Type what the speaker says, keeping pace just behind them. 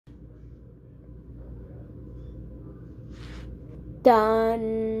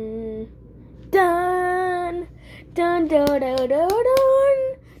Dun, dun, dun, dun, dun, dun,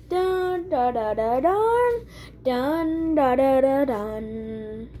 dun, dun, dun, dun, dun, dun, dun, dun,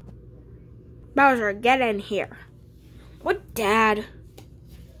 dun. Bowser, get in here. What, Dad?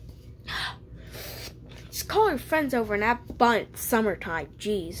 Just calling friends over and have fun. It's summertime.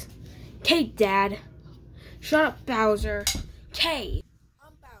 Jeez. Okay, Dad. Shut up, Bowser. Okay.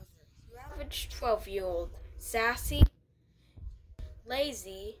 I'm Bowser, your average 12-year-old. Sassy,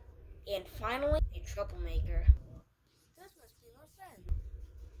 lazy, and finally, a troublemaker. This must be my friend.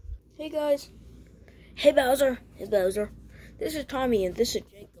 Hey, guys. Hey, Bowser. Hey, Bowser. This is Tommy, and this is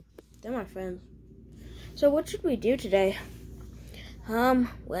Jacob. They're my friends. So, what should we do today?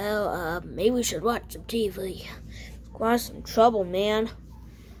 Maybe we should watch some TV. Got some trouble, man.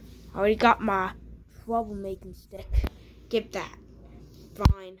 I already got my troublemaking stick. Give that.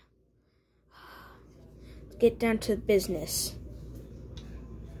 Fine. Let's get down to business.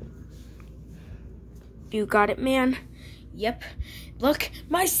 You got it, man? Yep. Look,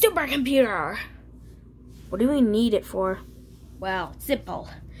 my supercomputer! What do we need it for? Well, simple.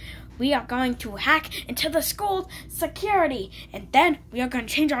 We are going to hack into the school security, and then we are going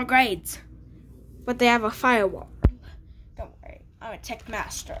to change our grades. But they have a firewall. Don't worry, I'm a tech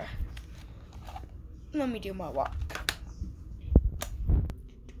master. Let me do my work.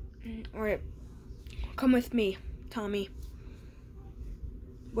 Alright, come with me, Tommy.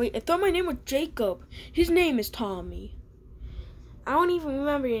 Wait, I thought my name was Jacob. His name is Tommy. I don't even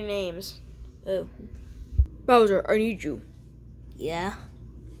remember your names. Oh. Bowser, I need you. Yeah?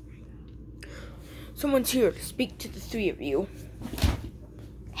 Someone's here to speak to the three of you.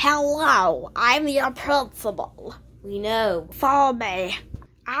 Hello, I'm your principal. We know. Follow me.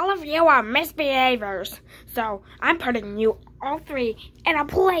 All of you are misbehaviors, so I'm putting you all three in a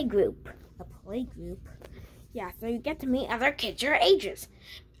play group. A play group? Yeah, so you get to meet other kids your ages.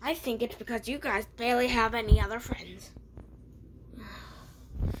 I think it's because you guys barely have any other friends.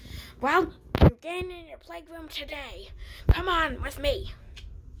 Well, you're getting in your playground today. Come on with me.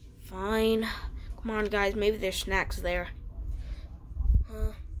 Fine. Come on, guys. Maybe there's snacks there.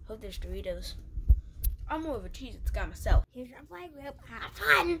 Hope there's Doritos. I'm more of a Cheez-Its guy myself. Here's your playgroup. Have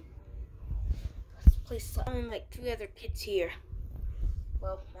fun. Let's play something like two other kids here.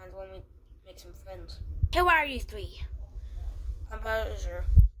 Well, might as well make some friends. Who are you three? I'm Bowser.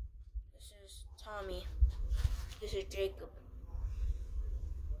 This is Tommy. This is Jacob.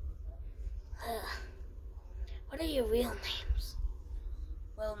 What are your real names?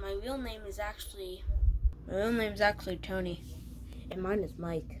 Well, my real name is actually Tony, and mine is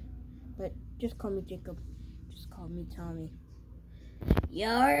Mike. But just call me Jacob. Just call me Tommy.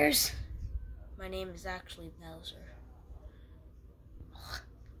 Yours? My name is actually Bowser. I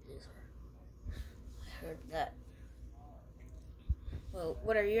heard that. Well,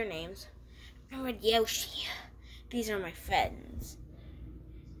 what are your names? I'm Yoshi. These are my friends.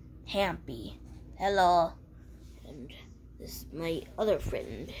 Happy. Hello. And this is my other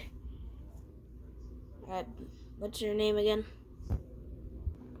friend. What's your name again?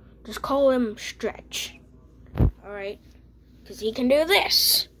 Just call him Stretch. Alright. Because he can do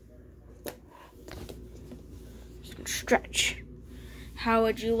this. Stretch. How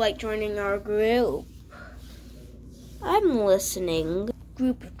would you like joining our group? I'm listening.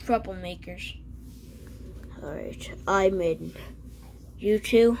 Group of troublemakers. Alright. I'm in. You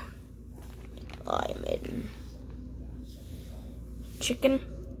two? I'm in. Chicken?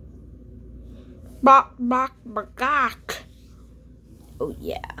 Bok, bok, bok. Oh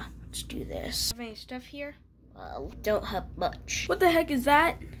yeah, let's do this. Have any stuff here? Well, don't have much. What the heck is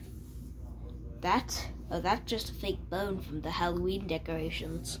that? That? Oh, that's just a fake bone from the Halloween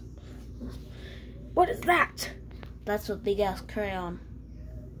decorations. What is that? That's a big ass crayon.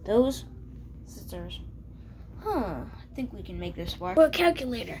 Those? Scissors. Huh, I think we can make this work. Well,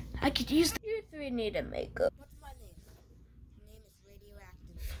 calculator. I could use you three need a makeup. What's my name? My name is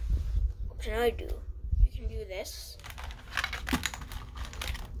Radioactive. What can I do? You can do this.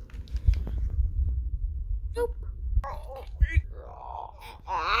 Nope.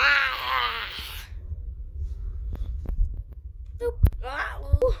 Nope.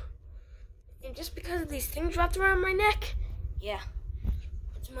 And just because of these things wrapped around my neck? Yeah.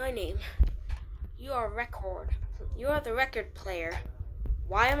 What's my name? You are a record. You are the record player.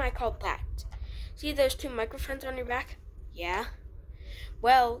 Why am I called that? See those two microphones on your back? Yeah.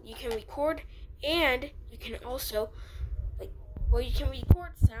 Well, you can record and you can also you can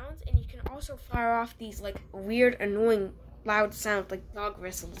record sounds and you can also fire off these weird, annoying, loud sounds like dog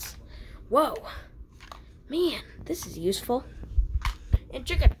whistles. Whoa. Man, this is useful. And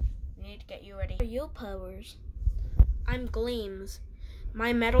chicken, I need to get you ready for your powers. I'm Gleams.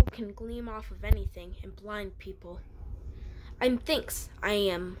 My metal can gleam off of anything and blind people. I'm Thinks.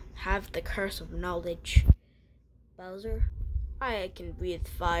 Have the curse of knowledge. Bowser. I can breathe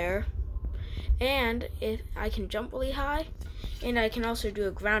fire. And I can jump really high. And I can also do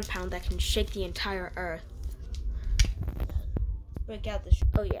a ground pound that can shake the entire earth. Break out the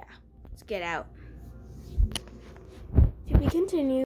oh yeah. Let's get out. To be continued.